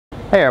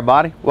Hey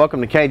everybody, welcome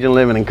to Cajun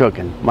Living and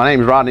Cooking. My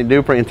name is Rodney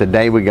Dupree and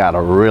today we got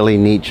a really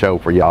neat show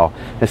for y'all.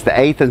 It's the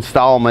 8th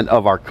installment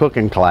of our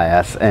cooking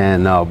class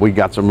and we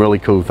got some really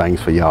cool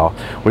things for y'all.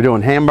 We're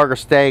doing hamburger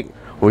steak,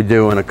 we're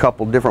doing a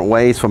couple different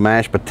ways for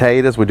mashed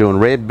potatoes, we're doing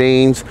red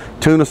beans,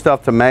 tuna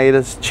stuffed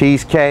tomatoes,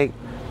 cheesecake,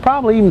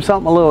 probably even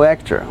something a little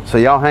extra. So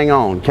y'all hang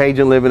on,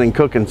 Cajun Living and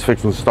Cooking's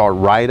fixing to start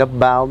right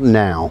about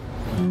now.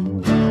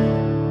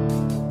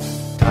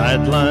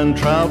 Tide line,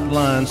 trout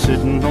line,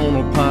 sitting on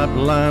a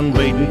pipeline,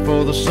 waiting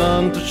for the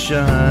sun to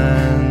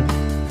shine.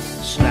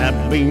 Snap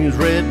beans,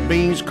 red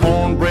beans,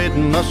 cornbread,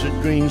 and mustard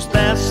greens,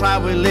 that's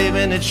how we live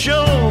and it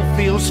sure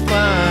feels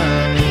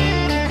fine.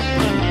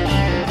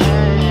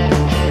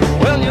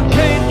 Well, you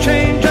can't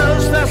change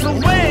us, that's the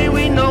way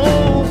we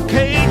know.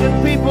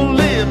 Cajun people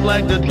live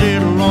like they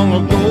did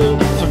long ago.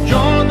 So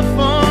join the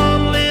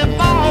fun, live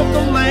off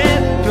the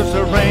land, 'cause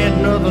there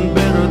ain't nothing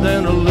better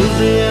than a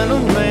Louisiana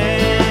man.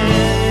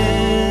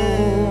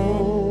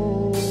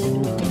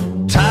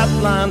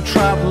 Line,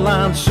 trout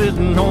line,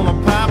 sitting on a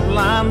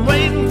pipeline,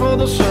 waiting for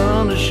the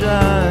sun to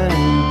shine.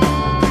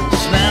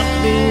 Snap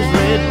beans,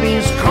 red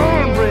beans,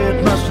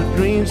 cornbread, mustard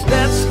greens,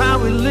 that's how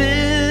we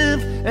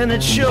live, and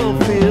it sure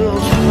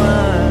feels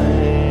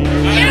fine.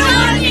 You're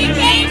watching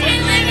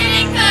Cajun Living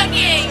and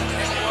Cooking.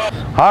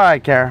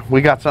 Alright Kara, we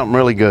got something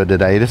really good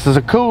today. This is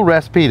a cool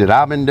recipe that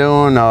I've been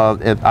doing.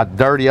 I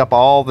dirty up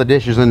all the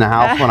dishes in the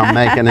house when I'm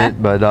making it,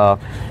 but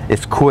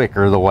it's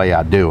quicker the way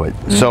I do it.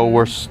 So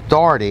we're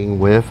starting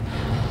with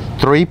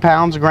 3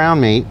 pounds of ground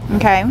meat.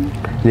 Okay.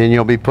 Then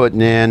you'll be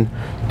putting in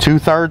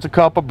 2/3 a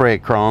cup of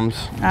breadcrumbs.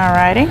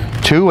 Alrighty.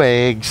 2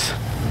 eggs,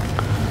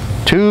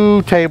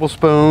 1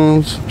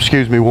 tablespoon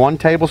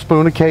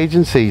of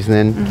Cajun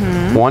seasoning,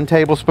 1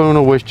 tablespoon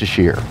of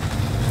Worcestershire.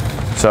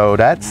 So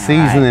that's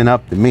seasoning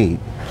up the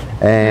meat.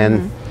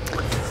 And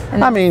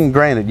I mean,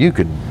 granted, you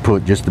could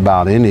put just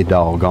about any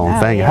doggone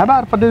thing. Yeah. How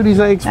about if I do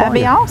these eggs for you?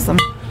 That'd be awesome.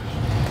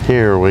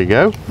 Here we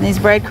go. These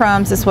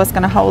breadcrumbs is what's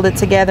going to hold it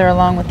together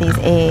along with these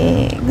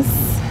eggs.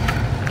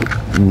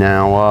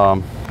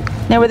 Now,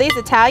 were these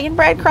Italian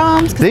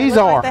breadcrumbs? these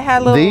are.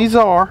 These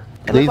are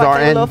a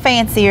little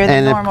fancier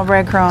than normal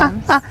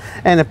breadcrumbs.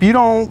 And if you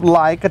don't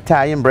like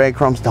Italian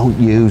breadcrumbs, don't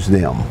use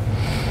them.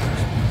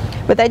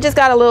 But they just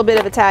got a little bit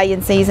of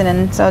Italian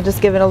seasoning, so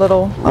just give it a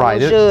little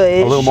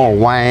zhuzh. A little more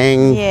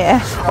wang. Yeah.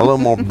 A little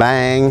more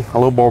bang. A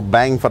little more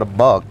bang for the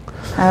buck.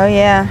 Oh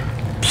yeah.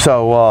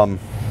 So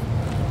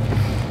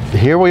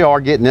here we are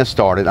getting this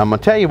started. I'm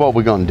gonna tell you what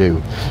we're gonna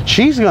do.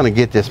 She's gonna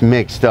get this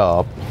mixed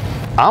up.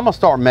 I'm gonna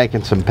start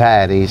making some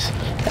patties,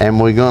 and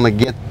we're gonna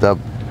get the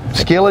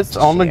skillets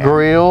on the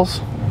grills,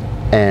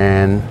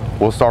 and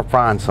we'll start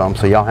frying some.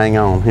 So y'all hang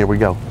on. Here we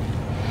go.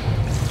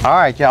 All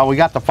right, y'all. We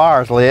got the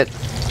fires lit,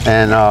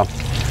 and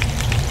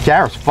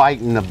Kara's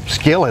fighting the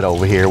skillet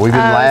over here. We've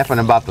been laughing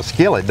about the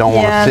skillet. Don't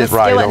want to sit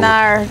right over. Skillet and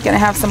I are gonna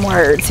have some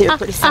words here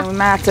pretty soon. We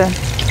might have to.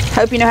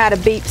 Hope you know how to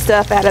beep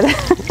stuff out of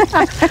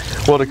that.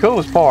 Well, the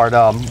coolest part,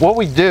 what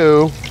we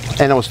do,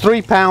 and it was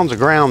 3 pounds of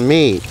ground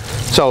meat,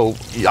 so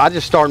I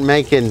just started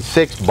making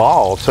 6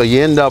 balls, so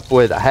you end up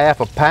with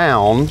 1/2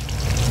 pound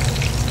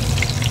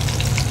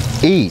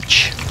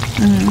each.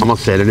 I'm gonna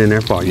set it in there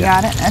for you.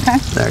 Got it, okay.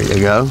 There you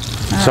go.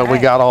 So we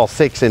got all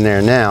 6 in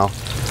there now.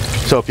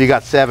 So if you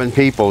got 7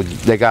 people,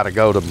 they gotta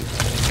go to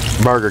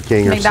Burger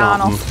King or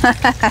McDonald's.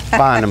 something.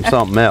 Find them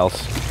something else.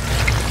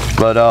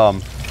 But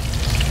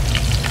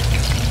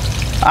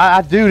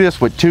I do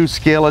this with 2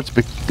 skillets,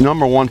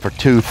 number one for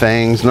 2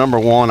 things. Number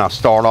one, I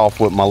start off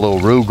with my little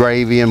roux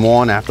gravy in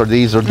one after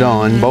these are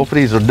done. Both of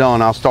these are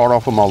done, I'll start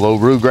off with my little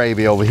roux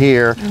gravy over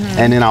here,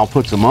 and then I'll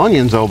put some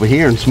onions over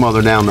here and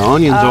smother down the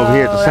onions over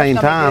here at the same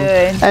time.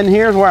 And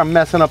here's where I'm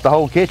messing up the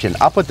whole kitchen.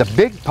 I put the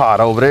big pot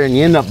over there and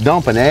you end up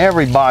dumping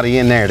everybody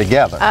in there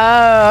together.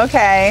 Oh,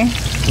 okay.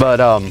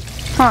 But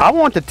I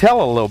want to tell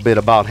a little bit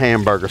about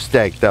hamburger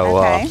steak though.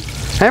 Okay.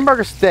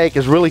 Hamburger steak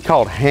is really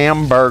called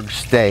Hamburg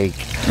steak.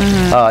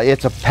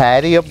 It's a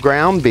patty of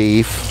ground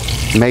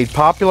beef made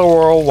popular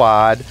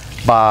worldwide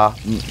by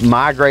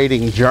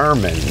migrating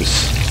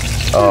Germans.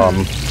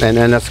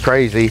 And that's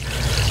crazy.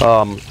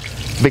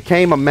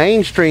 Became a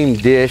mainstream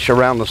dish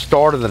around the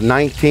start of the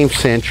 19th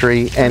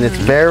century, and it's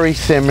very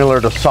similar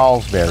to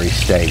Salisbury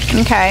steak.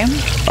 Okay.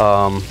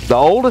 The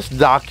oldest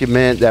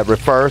document that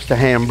refers to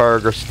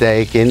hamburger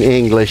steak in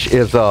English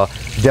is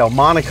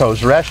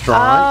Delmonico's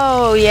restaurant.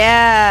 Oh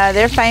yeah,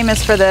 they're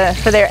famous for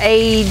their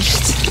aged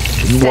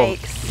steaks. Well,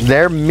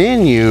 their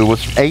menu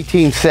was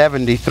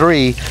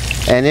 1873,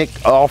 and it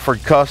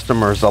offered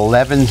customers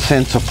 11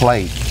 cents a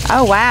plate.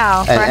 Oh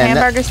wow, for a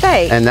hamburger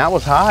steak. And that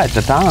was high at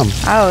the time.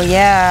 Oh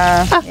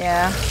yeah,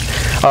 yeah.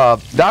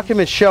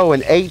 Documents show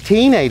in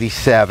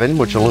 1887,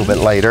 which is a little bit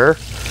later,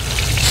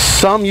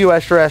 some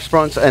U.S.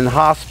 restaurants and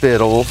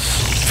hospitals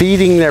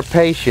feeding their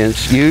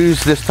patients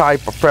used this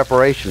type of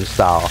preparation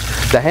style.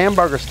 The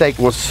hamburger steak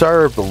was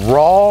served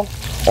raw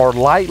or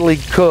lightly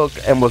cooked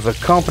and was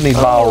accompanied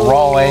by a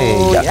raw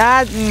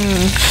egg.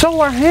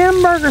 So our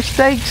hamburger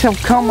steaks have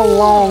come a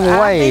long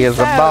way is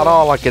about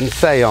all I can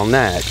say on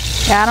that.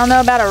 Yeah, I don't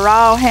know about a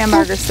raw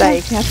hamburger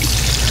steak.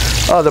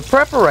 The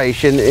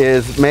preparation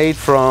is made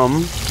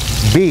from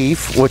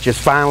beef, which is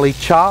finely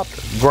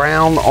chopped,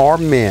 ground, or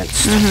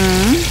minced.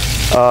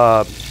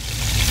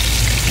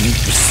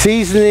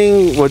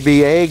 Seasoning would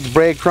be eggs,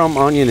 breadcrumb,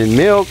 onion, and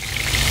milk,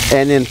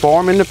 and then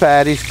forming the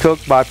patties,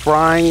 cooked by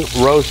frying,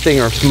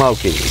 roasting, or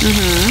smoking.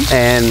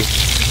 And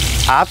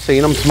I've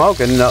seen them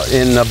smoking in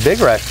the big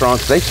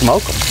restaurants. They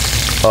smoke them.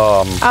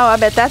 Oh, I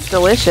bet that's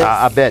delicious.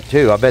 I bet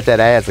too. I bet that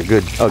adds a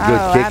good kick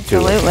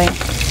absolutely. to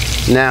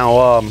it.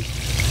 Now,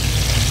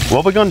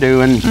 what we're gonna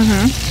do, and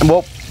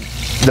well,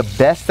 the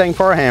best thing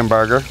for a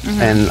hamburger,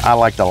 and I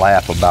like to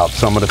laugh about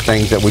some of the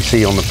things that we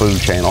see on the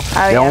food channel.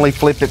 They only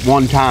flip it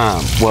one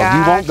time. Well,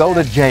 you won't go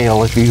to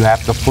jail if you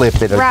have to flip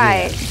it again.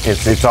 Right.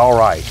 It's all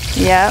right.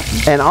 Yep.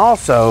 And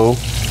also,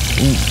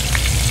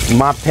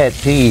 my pet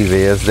peeve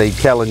is they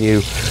telling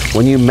you,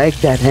 when you make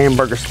that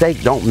hamburger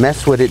steak, don't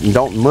mess with it and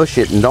don't mush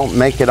it and don't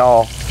make it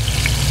all,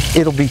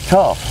 it'll be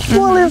tough.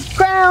 Well, it's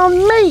ground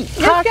meat.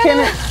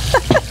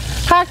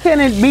 How can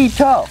it be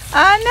tough?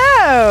 I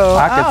know.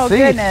 I can see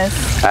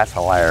goodness. That's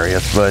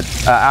hilarious, but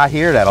I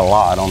hear that a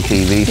lot on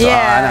TV. So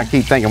Yeah. I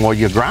keep thinking, well,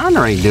 your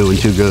grinder ain't doing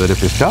too good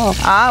if it's tough.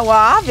 Well,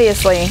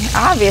 obviously.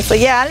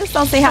 Yeah, I just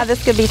don't see how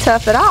this could be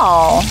tough at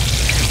all.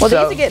 Well,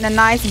 So- these are getting a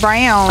nice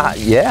brown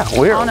Yeah,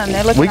 we're on them.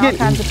 They're looking all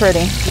kinds of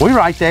pretty. We're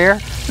right there.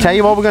 Tell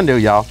you what we're gonna do,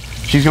 y'all.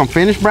 She's gonna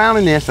finish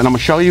browning this, and I'm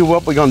gonna show you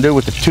what we're gonna do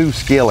with the 2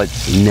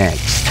 skillets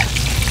next.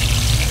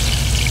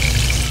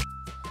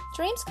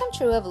 Dreams Come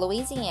True of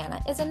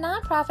Louisiana is a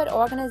nonprofit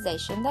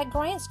organization that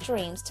grants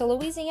dreams to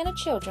Louisiana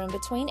children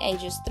between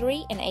ages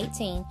 3 and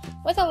 18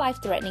 with a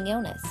life-threatening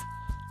illness.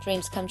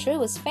 Dreams Come True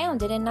was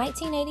founded in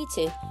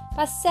 1982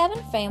 by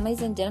 7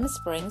 families in Denham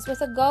Springs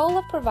with a goal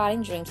of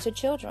providing dreams to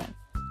children.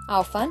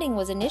 All funding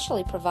was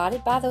initially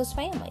provided by those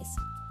families.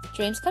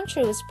 Dreams Come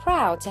True is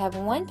proud to have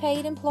 1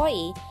 paid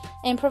employee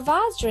and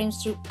provides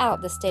dreams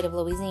throughout the state of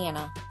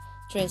Louisiana.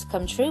 Dreams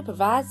Come True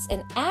provides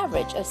an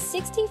average of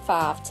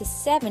 65 to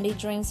 70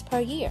 dreams per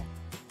year.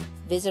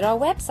 Visit our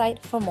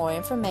website for more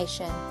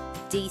information,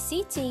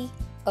 dctofla.com.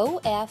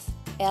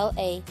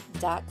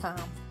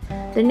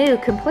 The new,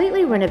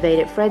 completely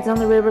renovated Fred's on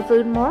the River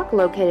Food Mark,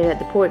 located at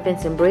the Port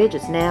Vincent Bridge,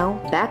 is now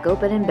back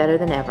open and better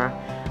than ever,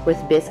 with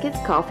biscuits,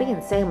 coffee,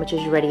 and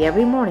sandwiches ready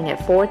every morning at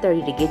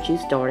 4:30 to get you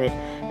started,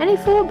 and a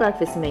full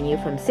breakfast menu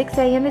from 6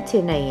 a.m. to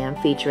 10 a.m.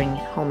 featuring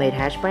homemade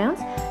hash browns,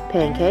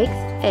 pancakes,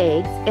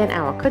 eggs, and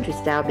our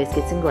country-style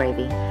biscuits and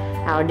gravy.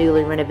 Our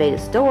newly renovated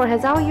store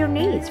has all your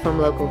needs from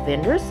local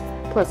vendors,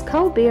 plus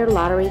cold beer,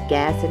 lottery,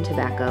 gas, and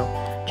tobacco.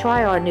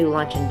 Try our new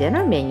lunch and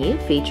dinner menu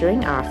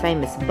featuring our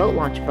famous boat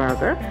launch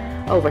burger,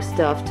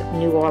 overstuffed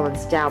New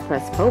Orleans-style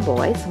pressed po'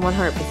 boys,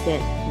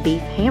 100%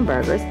 beef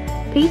hamburgers,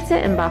 pizza,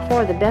 and by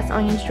far the best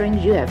onion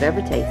strings you have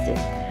ever tasted.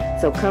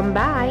 So come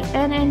by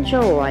and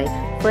enjoy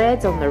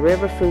Fred's on the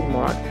River Food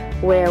Mark,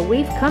 where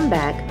we've come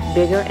back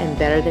bigger and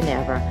better than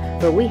ever,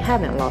 but we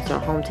haven't lost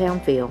our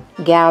hometown feel.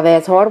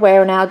 Galvez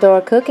Hardware and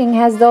Outdoor Cooking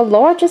has the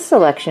largest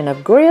selection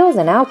of grills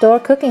and outdoor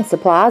cooking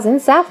supplies in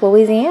South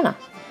Louisiana.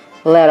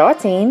 Let our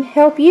team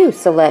help you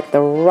select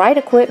the right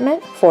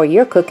equipment for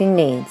your cooking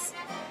needs.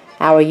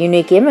 Our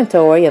unique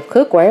inventory of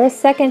cookware is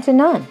second to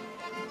none.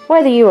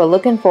 Whether you are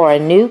looking for a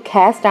new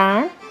cast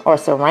iron or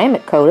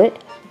ceramic coated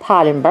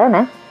pot and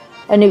burner,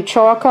 a new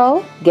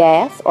charcoal,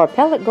 gas, or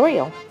pellet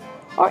grill,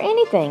 or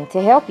anything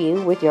to help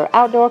you with your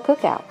outdoor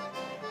cookout,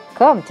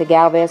 come to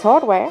Galvez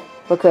Hardware,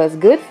 because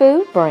good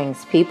food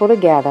brings people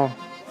together.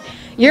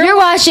 You're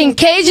watching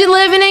Cajun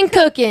Living and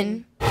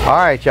Cooking. All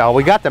right, y'all,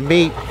 we got the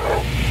meat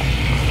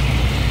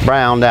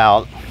browned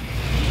out,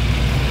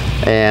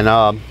 and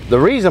the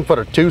reason for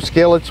the 2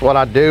 skillets, what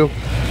I do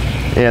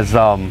is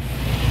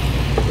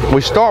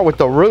we start with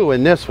the roux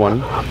in this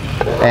one,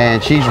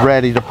 and she's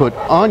ready to put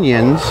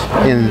onions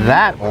in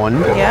that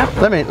one. Yeah.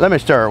 Let me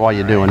stir it while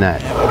you're doing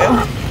that.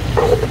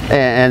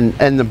 And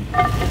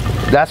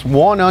that's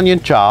 1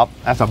 onion chop.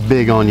 That's a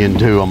big onion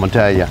too, I'm gonna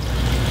tell you.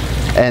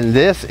 And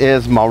this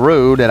is my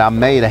roux that I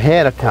made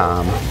ahead of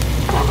time.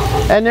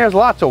 And there's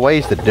lots of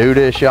ways to do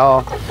this,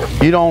 y'all.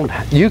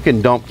 You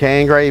can dump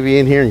canned gravy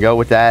in here and go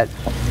with that.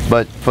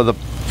 But for the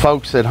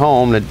folks at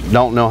home that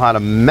don't know how to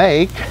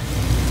make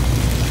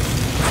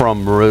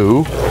from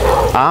roux,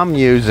 I'm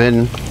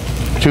using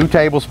 2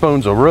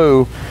 tablespoons of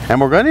roux, and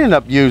we're going to end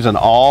up using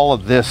all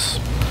of this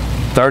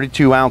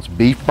 32-ounce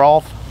beef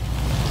broth.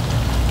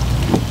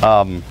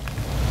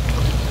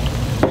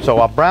 So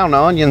I brown the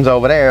onions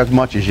over there as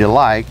much as you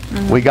like.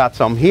 We got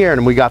some here,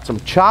 and we got some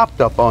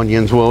chopped up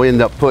onions we'll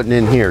end up putting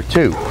in here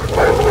too.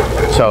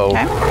 So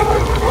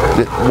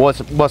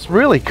what's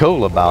really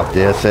cool about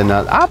this, and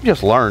I've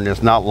just learned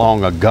this not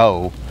long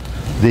ago,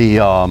 the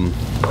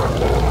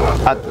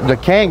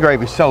canned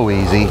gravy is so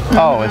easy.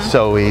 Oh, it's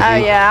so easy. Oh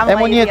yeah, and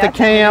when you're at the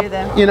camp,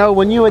 you know,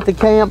 when you're at the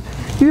camp,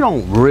 you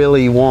don't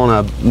really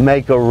want to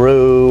make a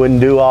roux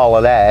and do all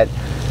of that.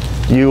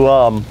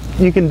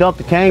 You can dump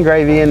the canned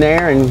gravy in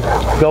there and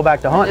go back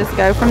to hunting. Just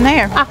go from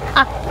there.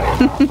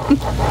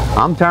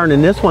 I'm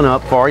turning this one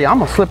up for you. I'm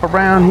gonna slip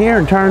around here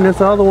and turn this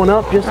other one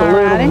up just a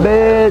little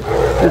bit.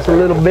 Just a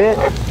little bit.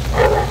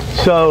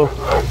 So,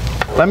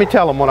 let me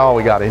tell them what all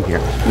we got in here.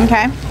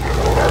 Okay.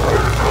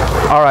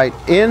 All right,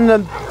 in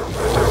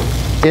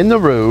the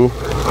roux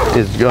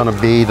is gonna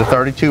be the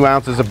 32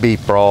 ounces of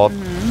beef broth.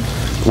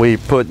 We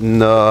put in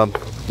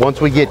once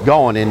we get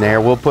going in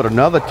there, we'll put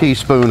another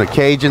teaspoon of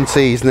Cajun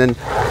seasoning,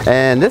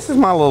 and this is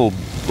my little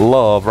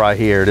love right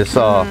here. This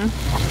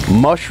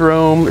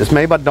mushroom, it's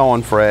made by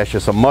Dawn Fresh.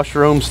 It's a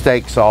mushroom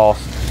steak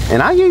sauce,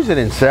 and I use it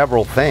in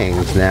several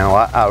things now.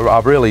 I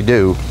really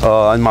do.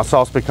 In my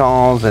sauce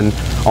pecans and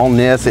on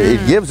this,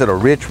 it gives it a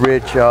rich,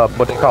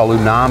 what they call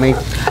umami.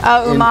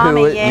 Oh,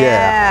 umami,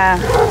 yeah.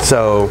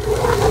 So,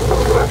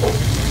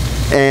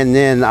 and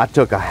then I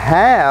took a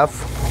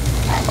half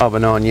of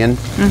an onion.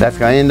 That's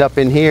gonna end up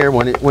in here.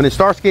 When it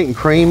starts getting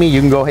creamy,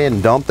 you can go ahead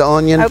and dump the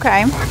onion.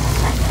 Okay. I'm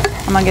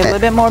gonna get a little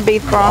bit more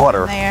beef broth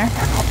in there.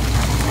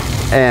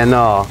 And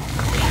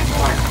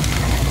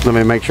let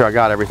me make sure I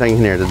got everything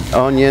in here. The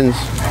onions,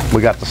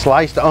 we got the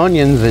sliced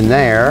onions in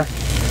there,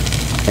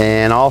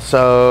 and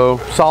also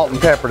salt and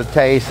pepper to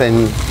taste,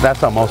 and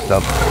that's almost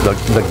the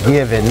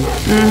given,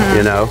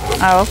 you know.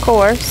 Oh, of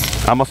course.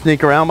 I'm gonna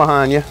sneak around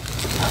behind you,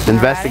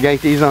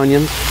 investigate these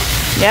onions.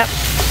 Yep.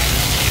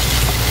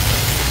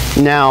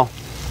 Now,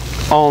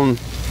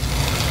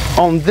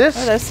 on this,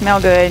 oh, those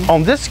smell good.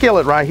 On this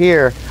skillet right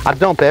here, I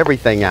dump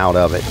everything out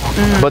of it.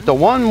 But the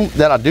one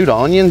that I do the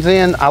onions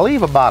in, I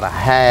leave about a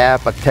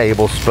half a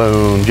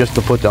tablespoon just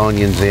to put the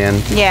onions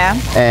in. Yeah.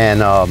 And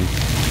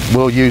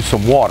we'll use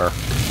some water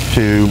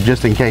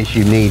just in case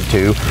you need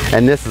to.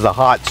 And this is a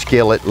hot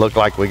skillet, look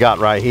like we got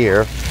right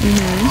here.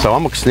 So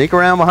I'm gonna sneak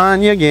around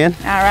behind you again.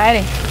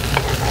 Alrighty.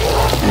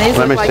 And these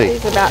look like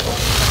these about.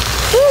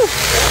 Whew.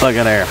 Look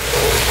at there.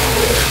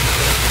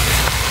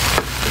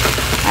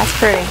 That's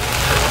pretty.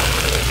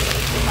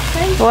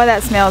 Boy,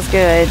 that smells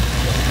good.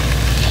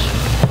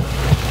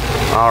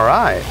 All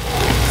right.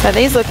 So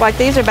these look like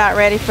these are about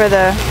ready for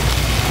the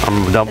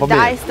I'm gonna dump them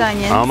diced in.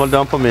 onions. I'm gonna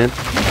dump them in.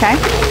 Okay.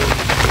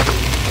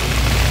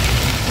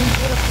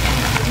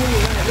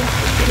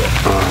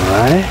 All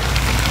right.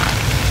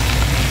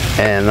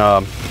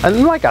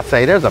 And like I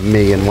say, there's a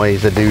million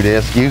ways to do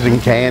this.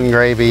 Using canned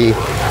gravy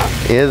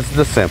is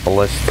the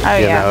simplest,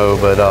 you know.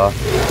 But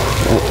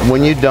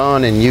when you're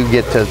done and you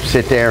get to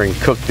sit there and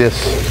cook this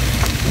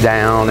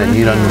down, and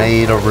you done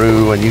made a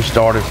roux and you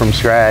started from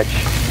scratch.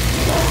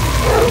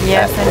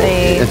 Yes,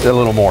 indeed. It's a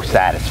little more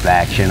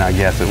satisfaction, I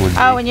guess it would be.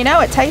 Oh, and you know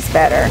it tastes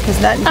better because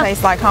nothing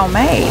tastes like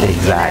homemade.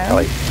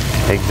 Exactly. You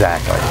know?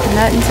 Exactly.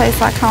 Nothing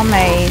tastes like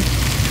homemade.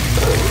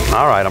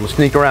 All right, I'm gonna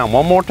sneak around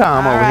one more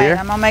time over here.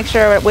 I'm gonna make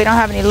sure that we don't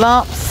have any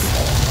lumps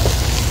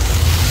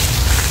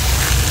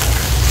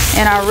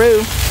in our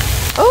roux.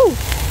 Ooh.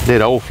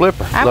 Did old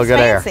flipper. Look at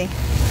fancy.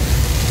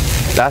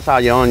 there. That's how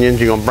your onions,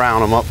 you're gonna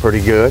brown them up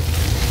pretty good.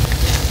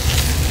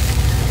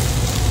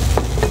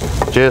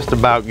 Just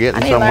about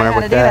getting somewhere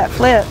with that.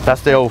 Flip.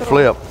 That's the old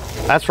flip.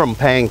 That's from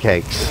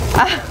pancakes.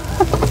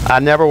 I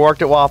never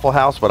worked at Waffle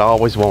House, but I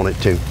always wanted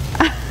to.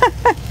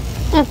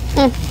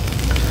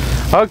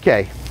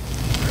 Okay,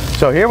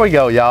 so here we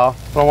go, y'all.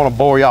 I don't want to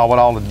bore y'all with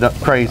all the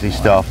crazy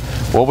stuff.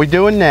 What we're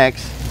doing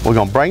next, we're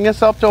gonna bring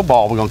this up to a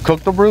ball. We're gonna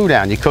cook the roux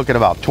down. You cook it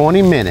about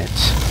 20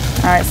 minutes.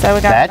 All right, so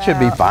we got that should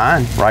be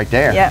fine right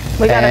there. Yep,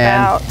 we got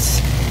about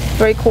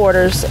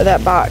 3/4 of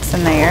that box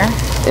in there.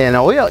 And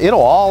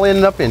it'll all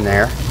end up in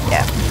there.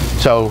 Yeah.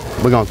 So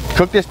we're gonna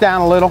cook this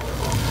down a little.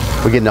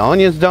 We're getting the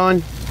onions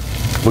done.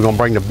 We're gonna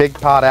bring the big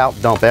pot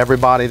out, dump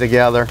everybody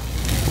together.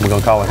 We're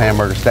gonna call it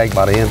hamburger steak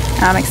by the end.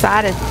 I'm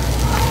excited.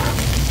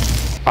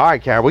 All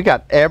right, Kara, we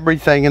got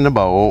everything in the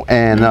bowl,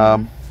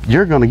 and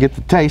you're gonna get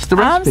to taste the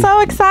recipe. I'm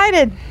so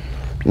excited.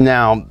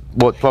 Now,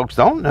 what folks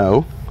don't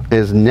know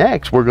is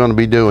next we're gonna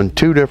be doing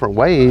 2 different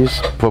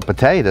ways for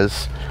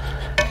potatoes.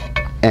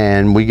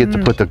 And we get to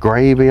put the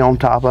gravy on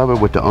top of it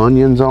with the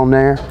onions on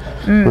there.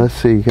 Let's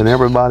see, can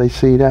everybody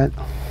see that?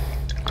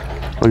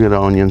 Look at the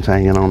onions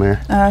hanging on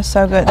there. Oh,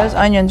 so good. Those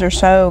onions are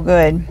so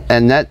good.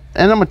 And I'm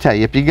gonna tell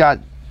you, if you got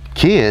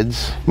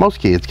kids, most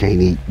kids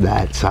can't eat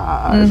that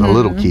size, a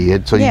little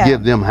kid. So you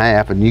give them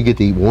half and you get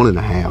to eat 1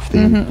 1/2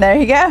 then. There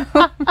you go.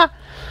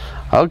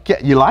 Okay,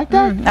 you like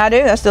that? I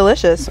do, that's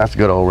delicious. That's a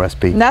good old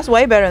recipe. And that's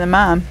way better than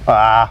mine.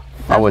 I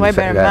wouldn't way say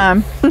better that.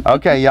 than mine.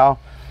 Okay, y'all,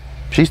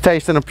 she's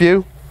tasting a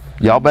few.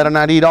 Y'all better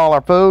not eat all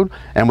our food,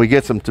 and we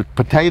get some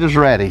potatoes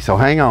ready, so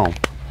hang on.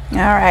 All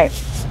right.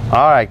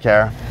 All right,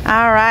 Kara.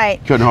 All right.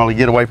 Couldn't hardly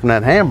get away from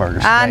that hamburger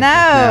steak. I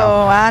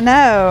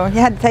know. You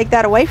had to take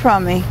that away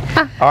from me.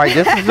 All right,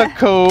 this is a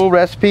cool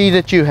recipe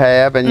that you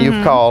have, and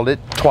you've called it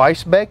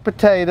twice baked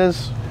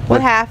potatoes.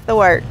 With half the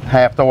work.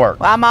 Half the work.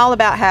 Well, I'm all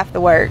about half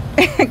the work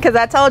because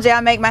I told you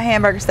I make my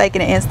hamburger steak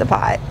in an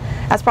Instapot.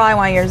 That's probably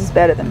why yours is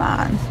better than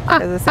mine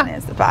because it's an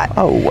Instapot.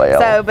 Oh, well.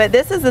 So, but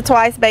this is the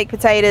twice baked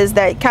potatoes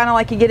that kind of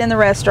like you get in the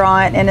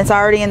restaurant, and it's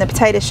already in the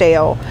potato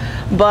shell.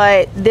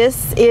 But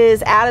this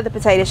is out of the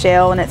potato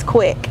shell and it's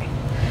quick.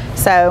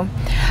 So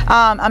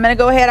I'm going to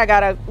go ahead. I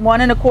got a 1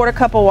 1/4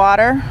 cup of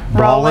water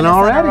rolling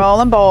already. In a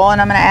rolling bowl,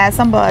 and I'm going to add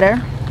some butter.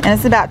 And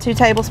it's about 2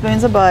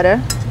 tablespoons of butter.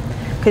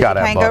 Because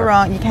you can't go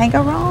wrong. You can't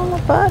go wrong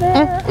with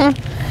butter.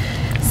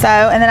 So,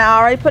 and then I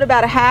already put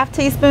about a half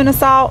teaspoon of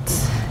salt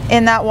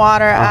in that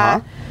water.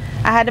 I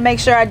had to make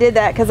sure I did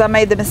that because I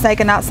made the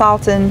mistake of not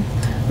salting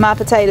my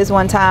potatoes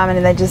one time,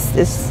 and it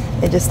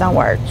just don't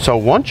work. So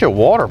once your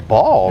water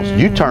boils,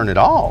 you turn it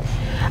off.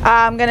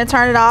 I'm gonna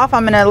turn it off.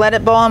 I'm gonna let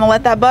it boil. I'm gonna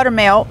let that butter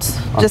melt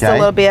just a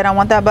little bit. I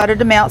want that butter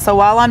to melt. So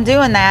while I'm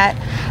doing that,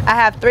 I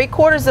have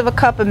 3/4 of a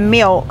cup of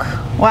milk.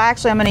 Well,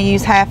 actually, I'm gonna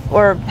use half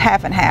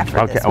and half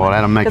for this one, well,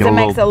 that'll make it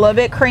makes it a little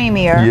bit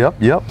creamier.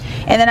 Yep.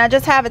 And then I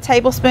just have a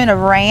tablespoon of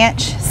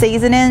ranch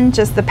seasoning,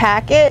 just the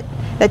packet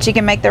that you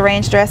can make the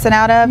ranch dressing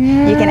out of.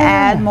 You can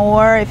add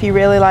more if you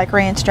really like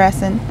ranch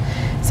dressing.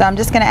 So I'm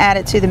just gonna add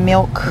it to the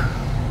milk.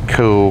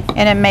 Cool.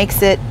 And it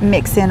makes it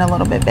mix in a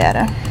little bit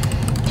better.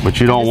 But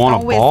you don't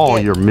want to boil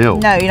your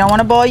milk. No, you don't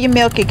want to boil your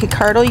milk. It could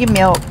curdle your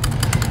milk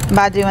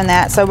by doing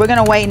that. So we're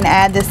gonna wait and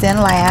add this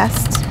in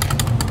last.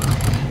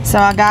 So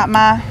I got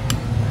my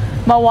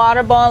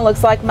water boiling.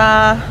 Looks like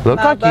my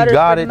butter's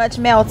pretty much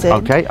melted.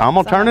 Okay, I'm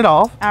gonna turn it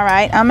off. All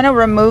right, I'm gonna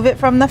remove it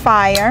from the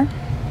fire,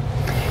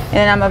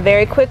 and I'm gonna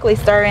very quickly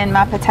stir in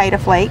my potato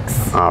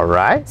flakes. All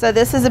right. So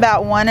this is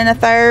about 1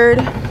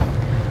 1/3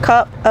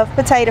 cup of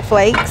potato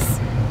flakes,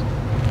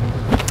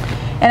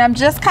 and I'm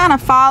just kind of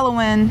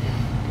following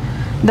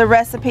the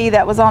recipe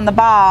that was on the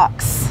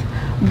box,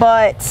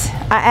 but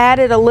I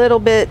added a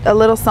little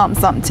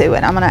something to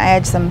it. I'm gonna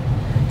add some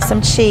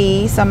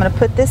cheese. So I'm gonna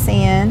put this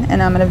in,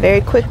 and I'm gonna very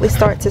quickly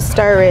start to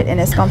stir it, and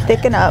it's gonna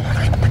thicken up.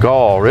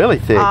 Oh, really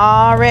thick.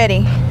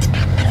 Already,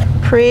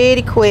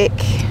 pretty quick.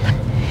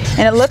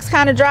 And it looks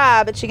kind of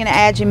dry, but you're gonna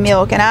add your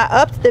milk. And I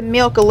upped the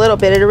milk a little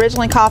bit. It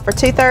originally called for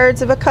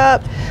 2/3 of a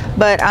cup,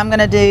 but I'm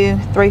gonna do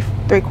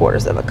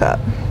 3/4 of a cup.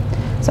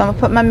 So I'm gonna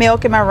put my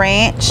milk and my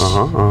ranch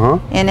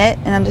in it,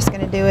 and I'm just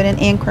gonna do it in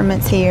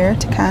increments here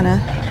to kind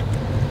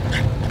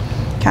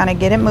of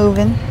get it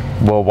moving.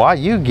 Well, while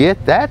you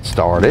get that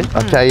started,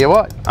 I'll tell you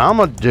what, I'm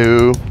gonna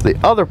do the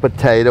other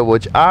potato,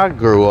 which I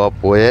grew up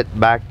with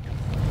back,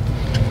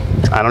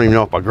 I don't even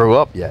know if I grew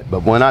up yet,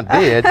 but when I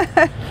did,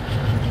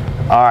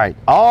 all right,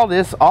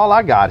 all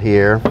I got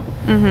here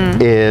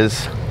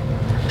is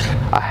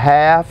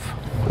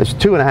it's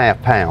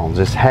 2.5 pounds.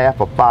 It's half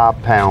a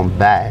 5-pound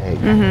bag.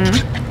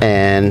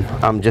 And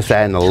I'm just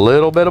adding a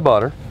little bit of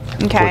butter,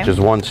 which is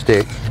 1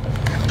 stick.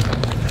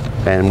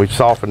 And we've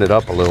softened it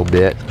up a little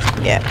bit.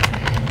 Yeah.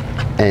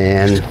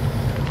 And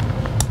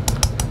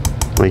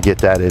let me get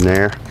that in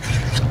there.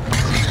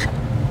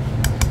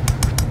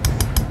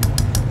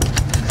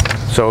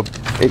 So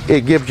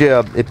it gives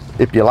you,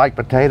 if you like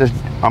potatoes,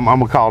 I'm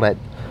gonna call that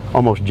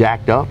almost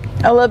jacked up.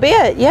 A little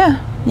bit, yeah.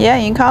 Yeah,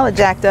 you can call it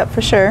jacked up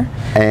for sure.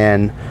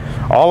 And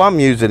all I'm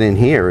using in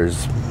here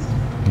is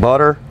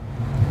butter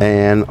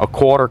and a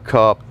 1/4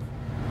 cup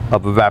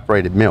of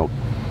evaporated milk.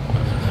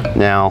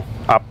 Now,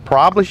 I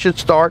probably should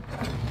start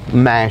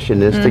mashing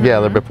this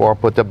together before I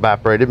put the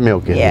evaporated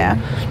milk in. Yeah.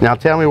 Now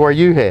tell me where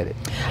you headed.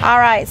 All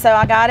right, so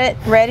I got it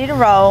ready to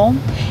roll,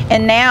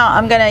 and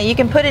now you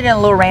can put it in a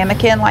little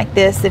ramekin like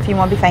this if you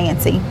want to be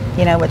fancy,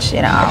 which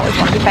I always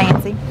want to be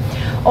fancy.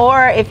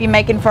 Or if you're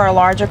making for a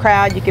larger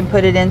crowd, you can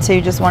put it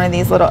into just one of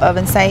these little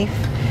oven safe.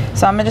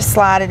 So I'm gonna just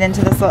slide it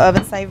into this little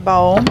oven safe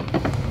bowl.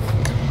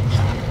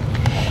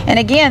 And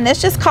again,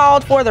 this just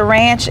called for the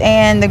ranch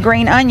and the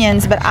green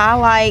onions, but I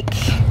like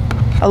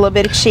a little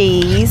bit of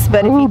cheese.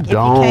 But if you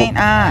can't,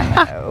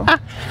 I know.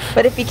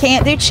 But if you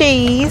can't do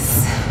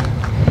cheese,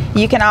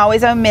 you can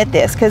always omit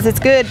this because it's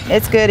good.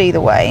 It's good either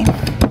way.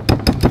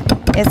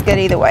 It's good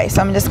either way.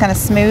 So I'm just gonna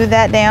smooth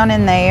that down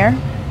in there.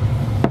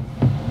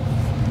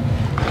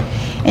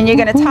 And you're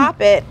gonna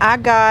top it. I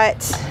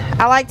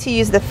like to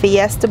use the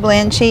Fiesta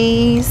blend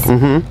cheese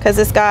because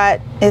it's got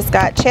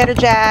cheddar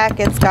jack,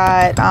 it's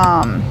got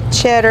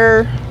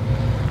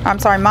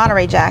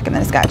Monterey Jack, and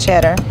then it's got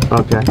cheddar.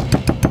 Okay.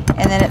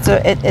 And then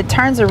it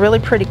turns a really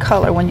pretty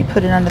color when you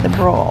put it under the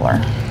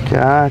broiler.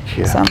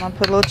 Gotcha. So I'm gonna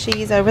put a little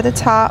cheese over the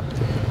top.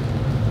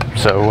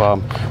 So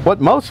what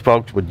most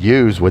folks would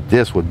use with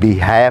this would be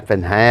half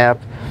and half.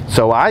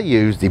 So I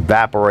used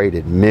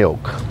evaporated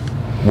milk,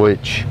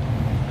 which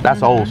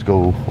that's old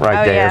school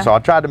right there. Yeah. So I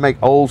tried to make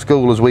old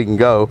school as we can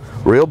go.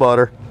 Real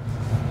butter,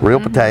 real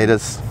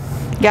potatoes.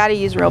 Gotta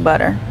use real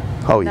butter.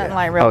 Oh yeah. Nothing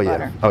like real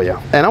butter. Oh yeah.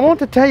 And I want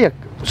to tell you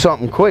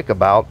something quick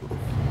about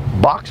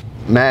box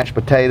mashed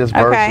potatoes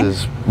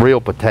versus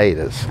real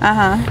potatoes.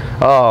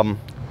 And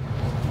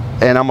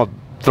I'm gonna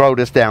throw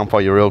this down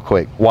for you real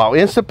quick. While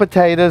instant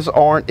potatoes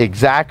aren't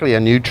exactly a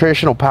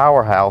nutritional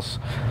powerhouse,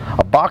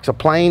 a box of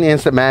plain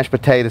instant mashed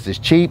potatoes is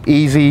cheap,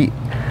 easy,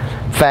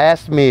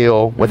 fast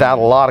meal without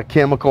a lot of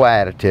chemical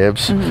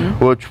additives,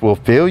 which will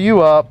fill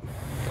you up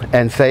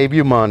and save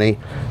you money.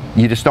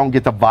 You just don't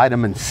get the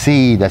vitamin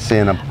C that's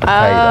in a potato.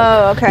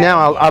 Oh, okay.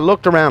 Now I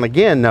looked around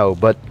again, no,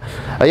 but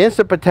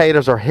instant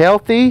potatoes are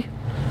healthy.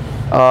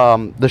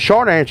 The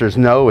short answer is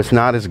no, it's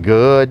not as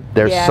good.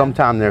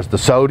 Sometimes there's the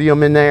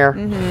sodium in there.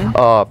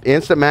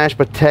 Instant mashed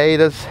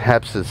potatoes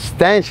have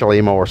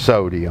substantially more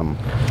sodium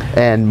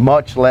and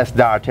much less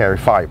dietary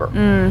fiber.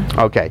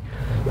 Okay.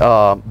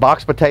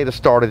 Box potatoes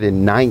started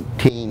in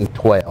 19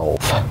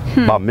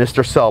 1912 by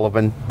Mr.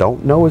 Sullivan.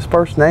 Don't know his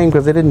first name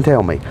because they didn't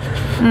tell me.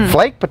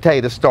 Flake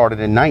potatoes started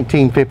in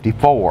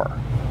 1954.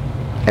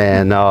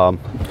 And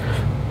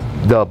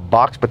the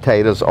box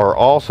potatoes are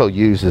also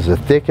used as a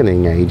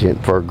thickening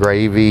agent for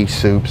gravy,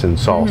 soups, and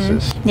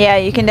sauces. Yeah,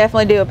 you can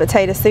definitely do a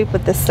potato soup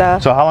with this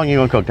stuff. So how long are you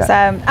going to cook that? So,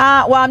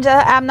 well,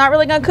 I'm not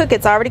really going to cook it.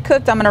 It's already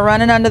cooked. I'm going to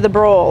run it under the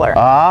broiler.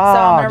 Ah, So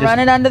I'm going to run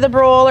it under the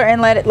broiler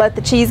and let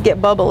the cheese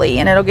get bubbly,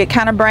 and it'll get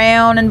kind of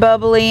brown and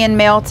bubbly and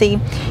melty.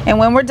 And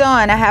when we're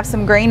done, I have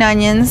some green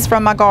onions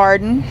from my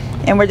garden,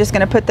 and we're just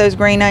going to put those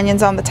green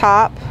onions on the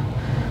top.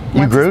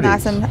 You grew these?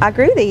 Nice, and I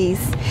grew these.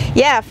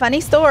 Yeah,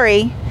 funny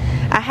story.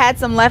 I had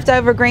some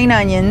leftover green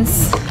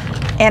onions,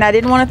 and I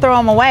didn't want to throw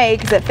them away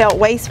because it felt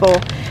wasteful.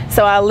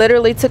 So I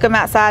literally took them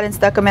outside and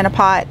stuck them in a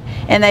pot,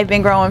 and they've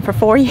been growing for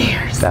 4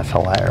 years. That's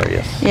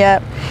hilarious.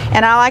 Yep.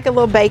 And I like a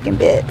little bacon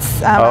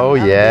bits. Oh,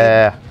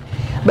 yeah.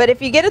 But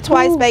if you get a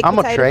twice baked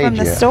potato from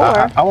the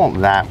store. I want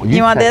that one.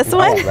 You want this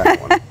one? I want that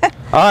one.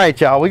 All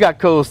right, y'all. We got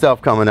cool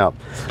stuff coming up.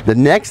 The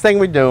next thing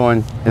we're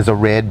doing is a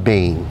red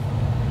bean.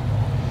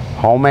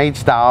 Homemade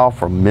style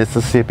from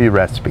Mississippi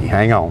recipe.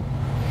 Hang on.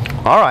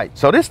 All right,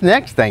 so this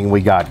next thing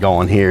we got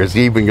going here is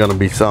even going to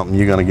be something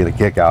you're going to get a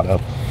kick out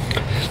of.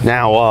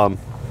 Now, I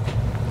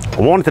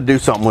wanted to do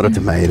something with a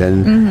tomato,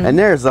 and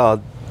there's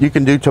you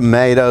can do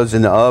tomatoes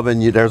in the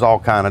oven. There's all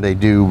kind of, they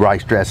do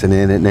rice dressing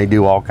in it, and they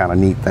do all kind of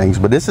neat things.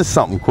 But this is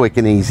something quick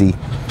and easy.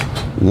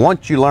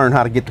 Once you learn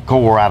how to get the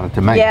core out of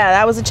tomato, Yeah,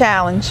 that was a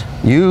challenge.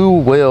 you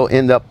will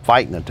end up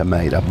fighting a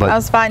tomato. But I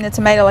was fighting the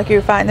tomato like you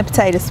were fighting the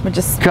potatoes. We're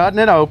just cutting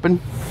it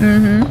open,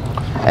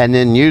 and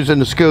then using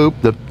the scoop,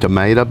 the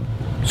tomato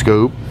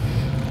scoop,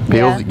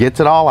 peels, gets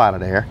it all out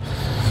of there.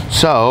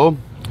 So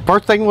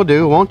first thing we'll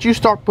do, once you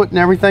start putting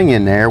everything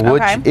in there,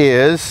 which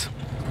is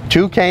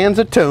 2 cans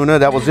of tuna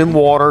that was in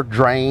water,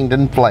 drained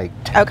and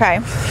flaked. okay.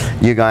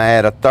 You're gonna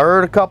add a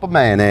 1/3 cup of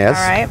mayonnaise.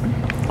 All right.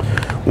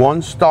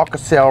 1 stalk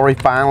of celery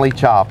finely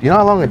chopped. You know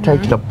how long it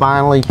takes to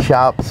finely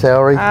chop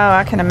celery? Oh,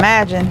 I can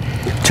imagine.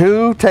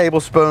 2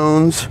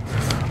 tablespoons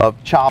of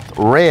chopped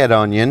red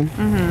onion.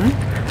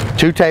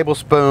 2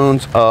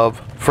 tablespoons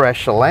of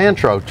fresh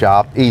cilantro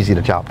chopped. Easy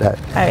to chop that.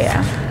 Oh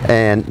yeah.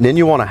 And then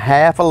you want a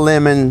 1/2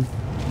 lemon.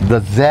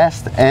 The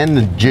zest and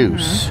the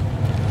juice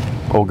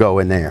will go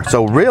in there.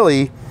 So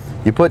really,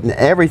 you're putting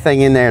everything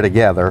in there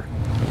together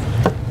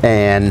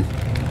and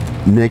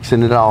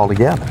mixing it all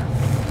together.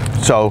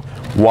 So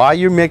while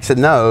you're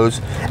mixing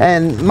those,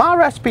 and my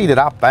recipe that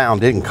I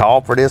found didn't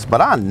call for this, but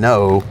I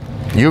know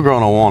you're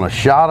going to want a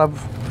shot of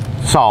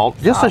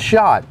salt, just a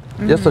shot,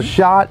 just a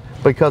shot,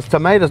 because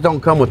tomatoes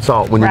don't come with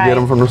salt when you get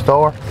them from the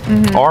store,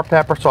 or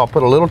pepper. So I'll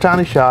put a little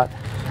tiny shot,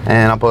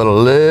 and I'll put a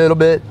little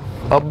bit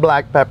of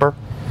black pepper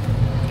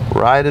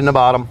right in the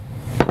bottom,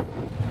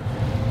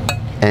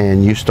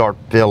 and you start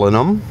filling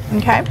them.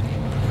 Okay.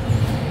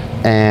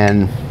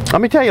 And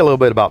let me tell you a little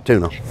bit about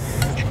tuna.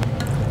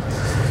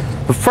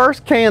 The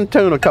first canned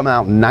tuna come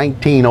out in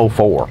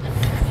 1904.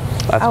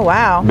 That's Oh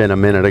wow. been a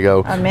minute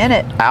ago. A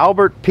minute.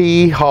 Albert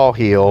P.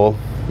 Hallhill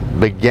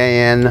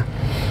began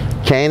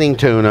canning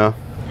tuna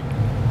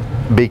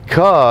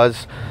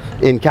because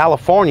in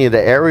California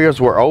the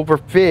areas were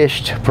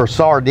overfished for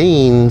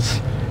sardines,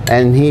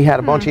 and he had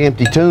a bunch of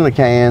empty tuna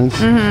cans.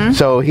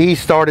 So he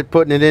started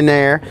putting it in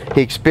there.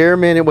 He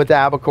experimented with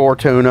albacore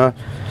tuna,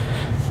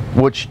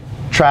 which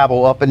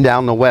travel up and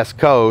down the West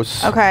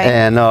Coast. Okay.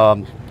 And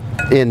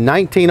in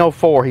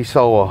 1904 he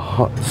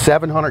sold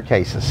 700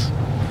 cases.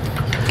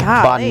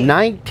 By Golly.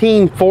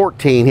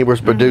 1914 he was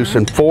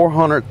producing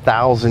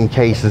 400,000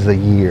 cases a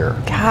year.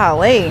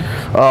 Golly.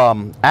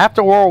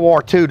 After World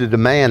War II, the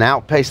demand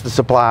outpaced the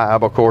supply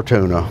of albacore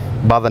tuna.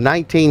 By the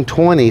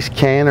 1920s,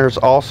 canners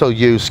also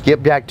used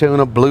skipjack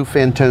tuna,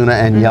 bluefin tuna,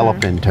 and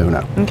yellowfin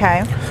tuna.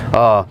 Okay.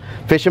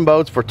 Fishing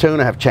boats for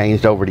tuna have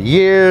changed over the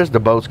years. The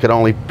boats could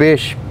only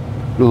fish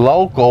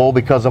local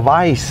because of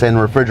ice and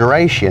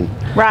refrigeration.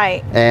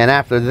 Right. And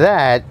after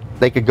that,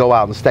 they could go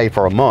out and stay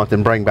for a month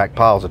and bring back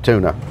piles of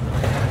tuna.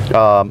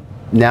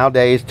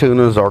 Nowadays,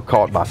 tunas are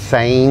caught by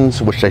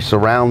seines, which they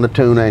surround the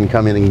tuna and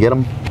come in and get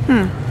them.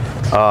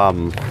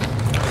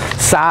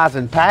 Size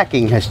and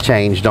packing has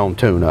changed on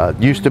tuna.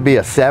 It used to be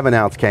a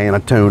 7-ounce can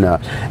of tuna,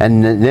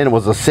 and then it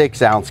was a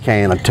 6-ounce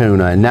can of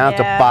tuna, and now it's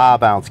a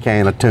 5-ounce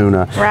can of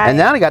tuna. Right. And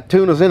now they got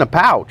tunas in a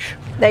pouch.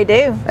 They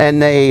do.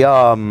 And they,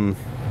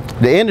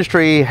 the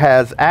industry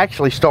has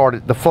actually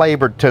started the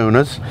flavored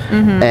tunas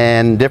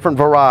and different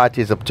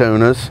varieties of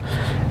tunas,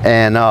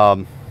 and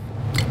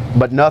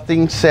but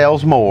nothing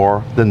sells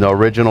more than the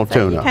original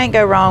tuna. You can't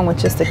go wrong with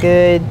just a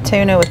good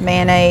tuna with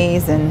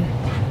mayonnaise and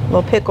a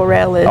little pickle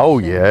relish. Oh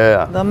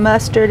yeah. The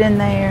mustard in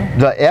there.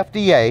 The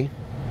FDA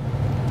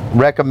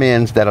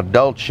recommends that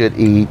adults should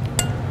eat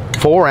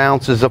 4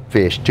 ounces of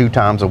fish 2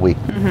 times a week.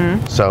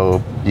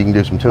 So you can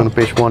do some tuna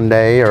fish one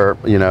day, or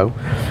you know.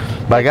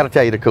 But I got to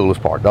tell you the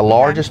coolest part. The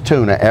largest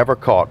tuna ever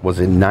caught was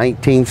in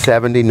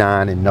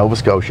 1979 in Nova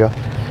Scotia.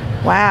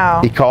 Wow.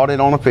 He caught it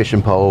on a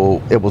fishing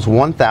pole. It was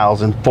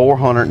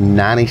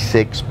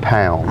 1,496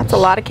 pounds. That's a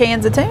lot of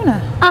cans of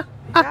tuna.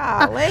 Golly.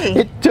 Golly.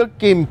 It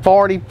took him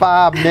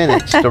 45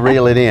 minutes to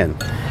reel it in.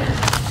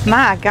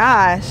 My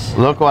gosh.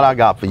 Look what I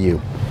got for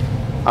you.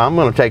 I'm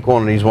going to take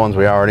one of these ones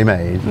we already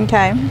made.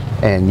 Okay.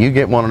 And you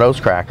get one of those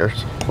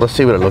crackers. Let's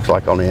see what it looks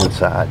like on the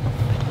inside.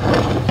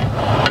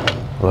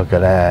 Look at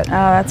that. Oh,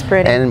 that's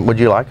pretty. And would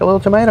you like a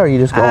little tomato, or are you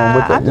just going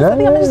with the... I think I'm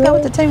going to just go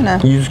with the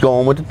tuna. You just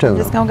going with the tuna. I'm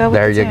just going to go with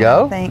there the tuna, you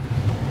go. I think.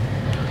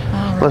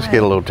 Let's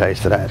get a little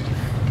taste of that.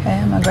 Okay,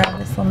 I'm going to grab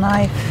this little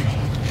knife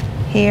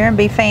here and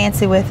be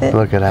fancy with it.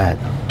 Look at that.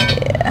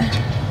 Yeah.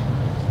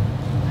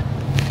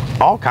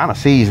 All kind of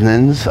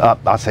seasonings.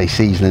 I say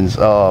seasonings.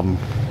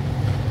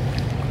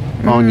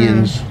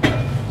 Onions,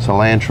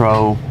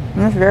 cilantro.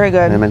 That's very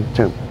good.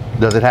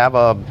 Does it have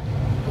a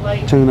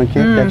tuna kick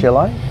that you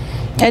like?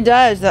 It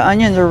does. The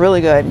onions are really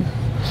good.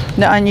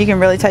 You can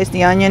really taste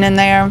the onion in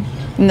there,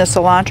 and the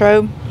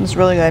cilantro. It's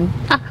really good.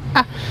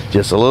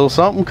 Just a little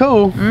something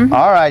cool.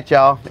 All right,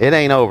 y'all. It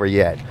ain't over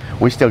yet.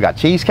 We still got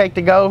cheesecake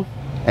to go,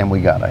 and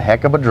we got a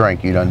heck of a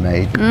drink you done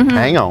made.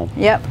 Hang on.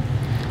 Yep.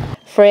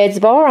 Fred's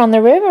Bar on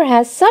the River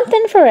has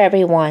something for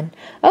everyone.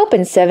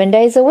 Open 7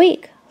 days a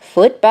week.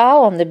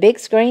 Football on the big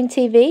screen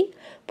TV,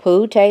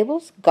 pool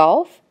tables,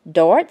 golf,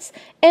 darts,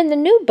 and the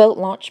new boat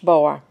launch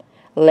bar.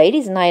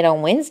 Ladies' night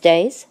on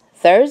Wednesdays.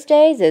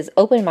 Thursdays is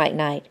open mic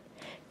night.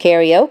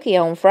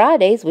 Karaoke on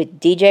Fridays with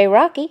DJ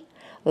Rocky.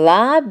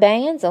 Live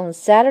bands on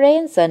Saturday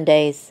and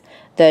Sundays.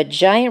 The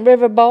Giant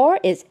River Bar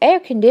is air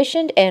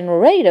conditioned and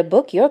ready to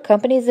book your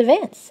company's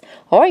events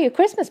or your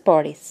Christmas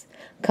parties.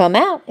 Come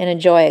out and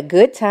enjoy a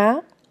good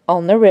time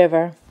on the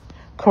river.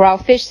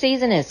 Crawfish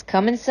season is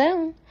coming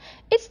soon.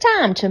 It's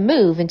time to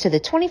move into the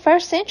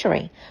 21st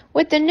century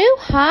with the new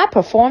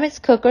high-performance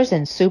cookers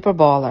and super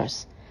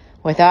boilers.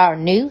 With our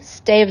new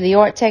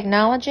state-of-the-art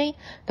technology,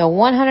 the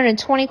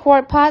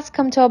 120-quart pots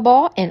come to a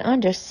boil in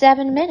under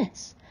 7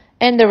 minutes,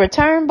 and the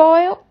return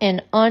boil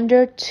in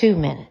under 2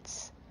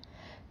 minutes.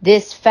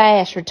 This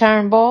fast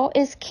return boil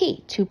is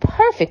key to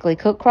perfectly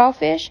cooked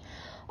crawfish,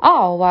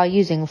 all while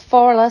using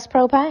far less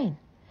propane.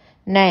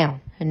 Now,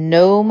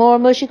 no more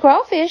mushy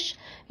crawfish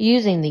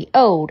using the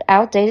old,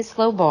 outdated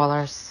slow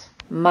boilers.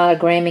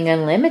 Monogramming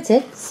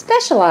Unlimited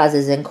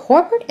specializes in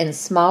corporate and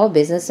small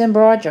business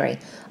embroidery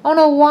on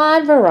a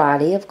wide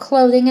variety of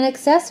clothing and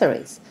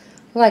accessories,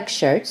 like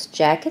shirts,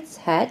 jackets,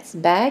 hats,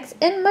 bags,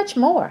 and much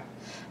more.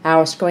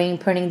 Our screen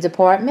printing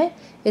department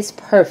is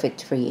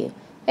perfect for you.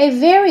 A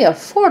very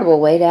affordable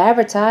way to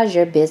advertise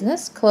your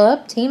business,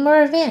 club, team,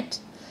 or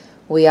event.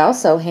 We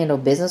also handle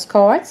business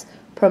cards,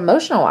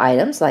 promotional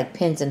items like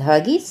pins and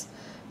huggies,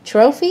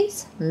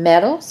 trophies,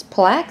 medals,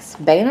 plaques,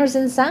 banners,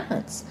 and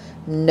signs.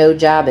 No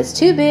job is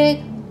too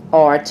big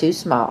or too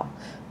small.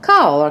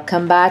 Call or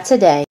come by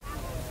today.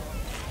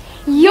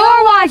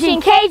 You're watching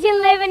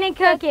Cajun Living and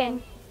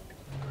Cooking.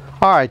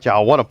 All right,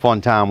 y'all. What a fun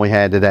time we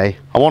had today.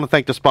 I want to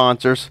thank the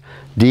sponsors.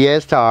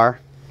 Diaz Tire.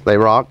 They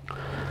rock.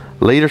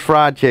 Leaders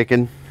Fried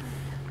Chicken.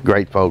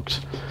 Great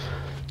folks.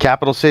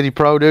 Capital City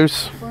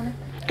Produce.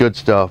 Good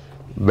stuff.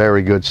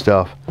 Very good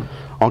stuff.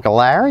 Uncle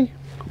Larry.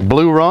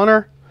 Blue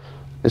Runner.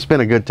 It's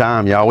been a good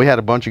time, y'all. We had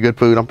a bunch of good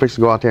food. I'm fixing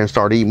to go out there and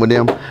start eating with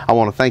them. I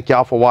want to thank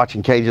y'all for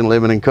watching Cajun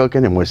Living and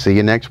Cooking, and we'll see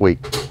you next week.